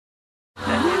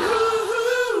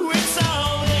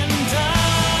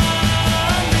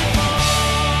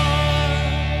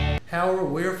Bauer,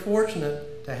 we're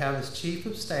fortunate to have as Chief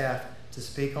of Staff to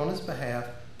speak on his behalf.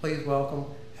 Please welcome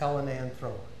Helen Ann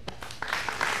Thrower.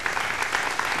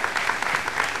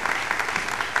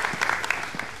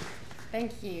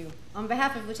 Thank you. On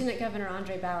behalf of Lieutenant Governor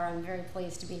Andre Bauer, I'm very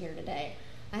pleased to be here today.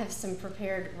 I have some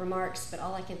prepared remarks, but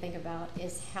all I can think about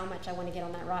is how much I want to get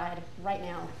on that ride right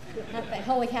now.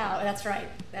 Holy cow, that's right.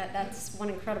 That's one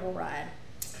incredible ride.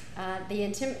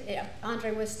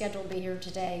 Andre was scheduled to be here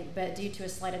today, but due to a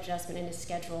slight adjustment in his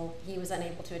schedule, he was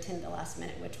unable to attend at the last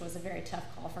minute, which was a very tough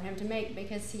call for him to make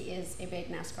because he is a big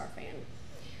NASCAR fan.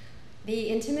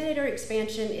 The Intimidator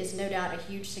expansion is no doubt a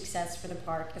huge success for the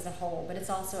park as a whole, but it's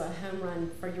also a home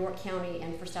run for York County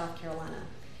and for South Carolina.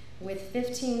 With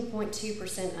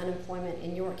 15.2% unemployment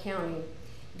in York County,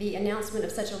 the announcement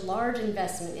of such a large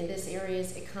investment in this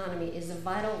area's economy is a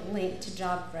vital link to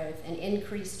job growth and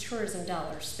increased tourism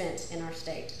dollars spent in our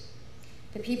state.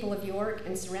 The people of York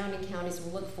and surrounding counties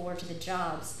will look forward to the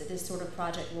jobs that this sort of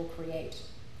project will create.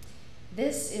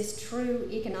 This is true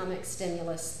economic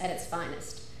stimulus at its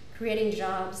finest, creating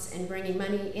jobs and bringing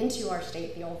money into our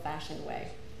state the old-fashioned way.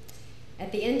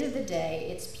 At the end of the day,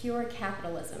 it's pure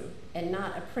capitalism and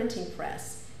not a printing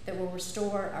press that will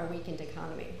restore our weakened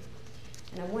economy.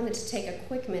 And I wanted to take a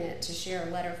quick minute to share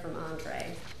a letter from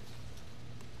Andre.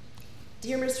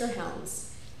 Dear Mr.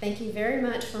 Helms, thank you very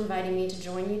much for inviting me to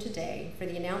join you today for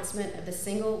the announcement of the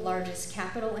single largest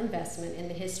capital investment in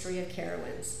the history of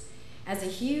Carowinds. As a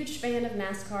huge fan of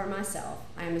NASCAR myself,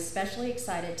 I am especially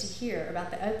excited to hear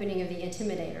about the opening of the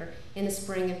Intimidator in the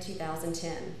spring of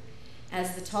 2010.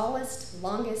 As the tallest,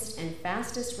 longest, and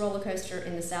fastest roller coaster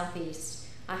in the Southeast,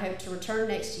 I hope to return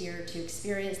next year to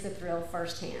experience the thrill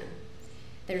firsthand.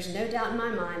 There's no doubt in my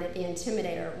mind that the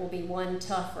Intimidator will be one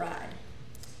tough ride.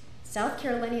 South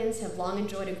Carolinians have long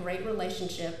enjoyed a great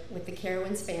relationship with the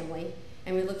Carowinds family,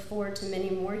 and we look forward to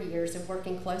many more years of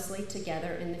working closely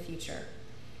together in the future.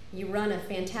 You run a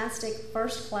fantastic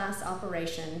first-class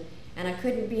operation, and I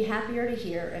couldn't be happier to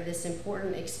hear of this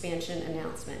important expansion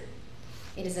announcement.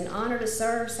 It is an honor to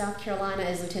serve South Carolina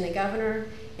as Lieutenant Governor.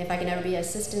 If I can ever be of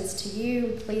assistance to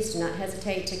you, please do not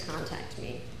hesitate to contact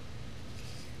me.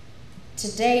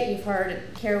 To date, you've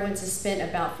heard Carowinds has spent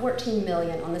about $14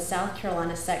 million on the South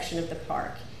Carolina section of the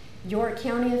park. York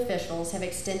County officials have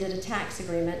extended a tax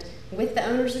agreement with the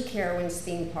owners of Carowinds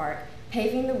theme park,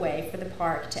 paving the way for the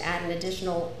park to add an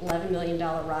additional $11 million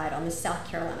ride on the South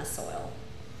Carolina soil.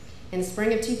 In the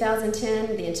spring of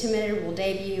 2010, the Intimidator will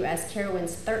debut as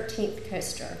Carowinds' 13th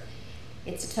coaster.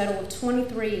 It's a total of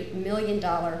 $23 million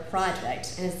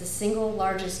project and is the single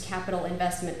largest capital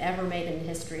investment ever made in the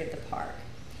history of the park.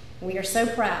 We are so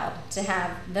proud to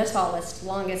have the tallest,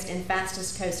 longest, and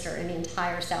fastest coaster in the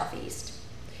entire Southeast.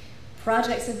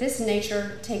 Projects of this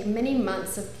nature take many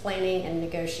months of planning and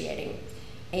negotiating,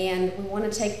 and we want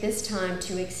to take this time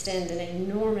to extend an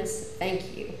enormous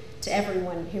thank you to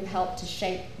everyone who helped to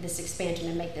shape this expansion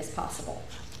and make this possible.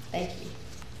 Thank you.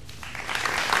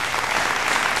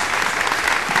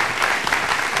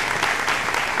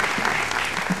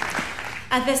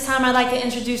 At this time, I'd like to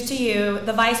introduce to you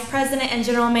the Vice President and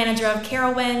General Manager of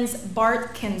Carowinds,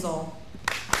 Bart Kinzel.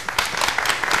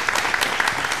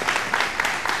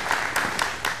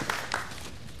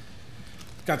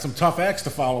 Got some tough acts to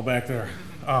follow back there.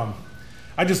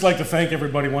 I'd just like to thank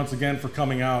everybody once again for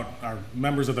coming out, our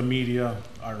members of the media,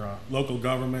 our local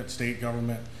government, state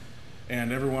government,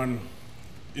 and everyone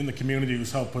in the community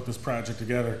who's helped put this project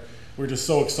together. We're just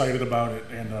so excited about it.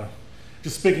 And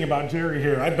just speaking about Jerry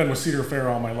here, I've been with Cedar Fair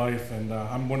all my life, and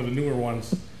I'm one of the newer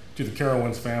ones to the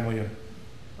Carowinds family.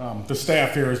 And the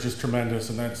staff here is just tremendous,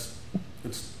 and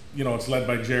it's led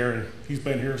by Jerry. He's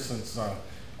been here since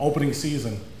opening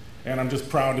season, and I'm just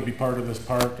proud to be part of this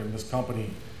park and this company.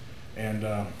 And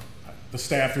the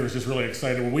staff here is just really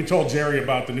excited. When we told Jerry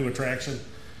about the new attraction,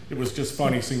 it was just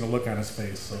funny seeing the look on his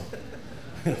face. So,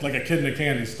 like a kid in a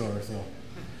candy store.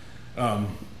 So,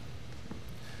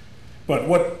 but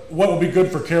what will be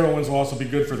good for Carowinds will also be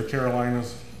good for the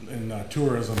Carolinas in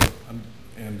tourism,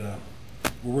 and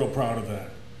we're real proud of that.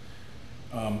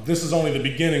 This is only the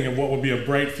beginning of what will be a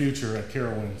bright future at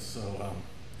Carowinds. So,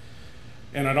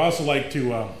 and I'd also like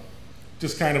to.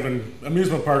 Just kind of in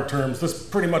amusement park terms, this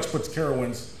pretty much puts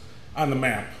Carowinds on the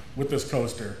map with this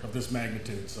coaster of this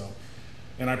magnitude. So,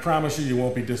 and I promise you, you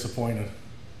won't be disappointed.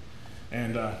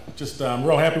 And I'm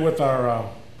real happy with our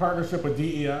partnership with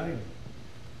DEI.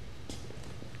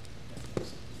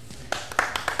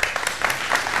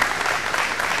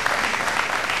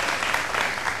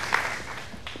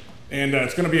 And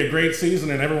it's going to be a great season,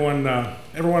 and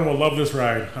everyone will love this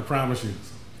ride. I promise you.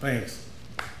 So, thanks.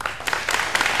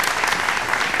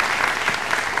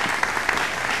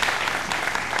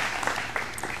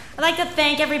 I'd like to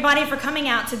thank everybody for coming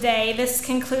out today. This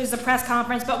concludes the press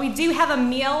conference, but we do have a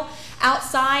meal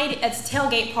outside. It's a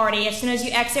tailgate party. As soon as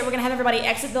you exit, we're going to have everybody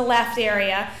exit the left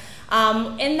area.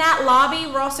 In that lobby,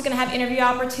 we're also going to have interview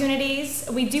opportunities.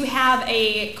 We do have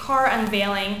a car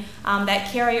unveiling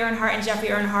that Carrie Earnhardt and Jeffrey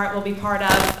Earnhardt will be part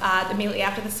of immediately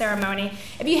after the ceremony.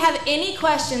 If you have any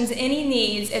questions, any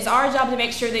needs, it's our job to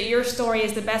make sure that your story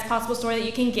is the best possible story that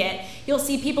you can get. You'll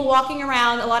see people walking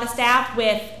around, a lot of staff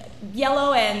with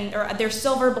yellow or their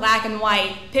silver, black, and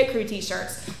white pit crew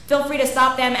t-shirts. Feel free to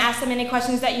stop them, ask them any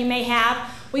questions that you may have.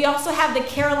 We also have the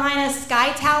Carolina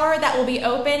Sky Tower that will be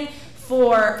open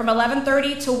from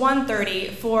 11:30 to 1:30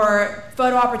 for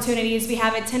photo opportunities. We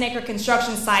have a 10-acre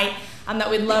construction site that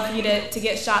we'd love for you to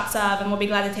get shots of, and we'll be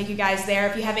glad to take you guys there.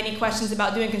 If you have any questions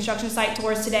about doing construction site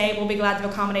tours today, we'll be glad to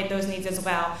accommodate those needs as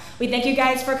well. We thank you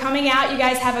guys for coming out. You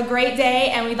guys have a great day,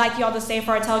 and we'd like you all to stay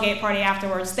for our tailgate party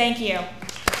afterwards. Thank you.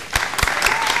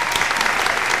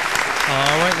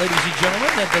 All right, ladies and gentlemen,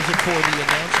 that does it for the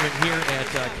announcement here at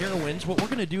Carowinds. What we're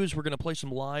going to do is we're going to play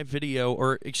some live video,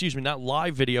 or excuse me, not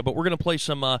live video, but we're going to play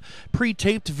some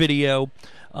pre-taped video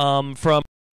from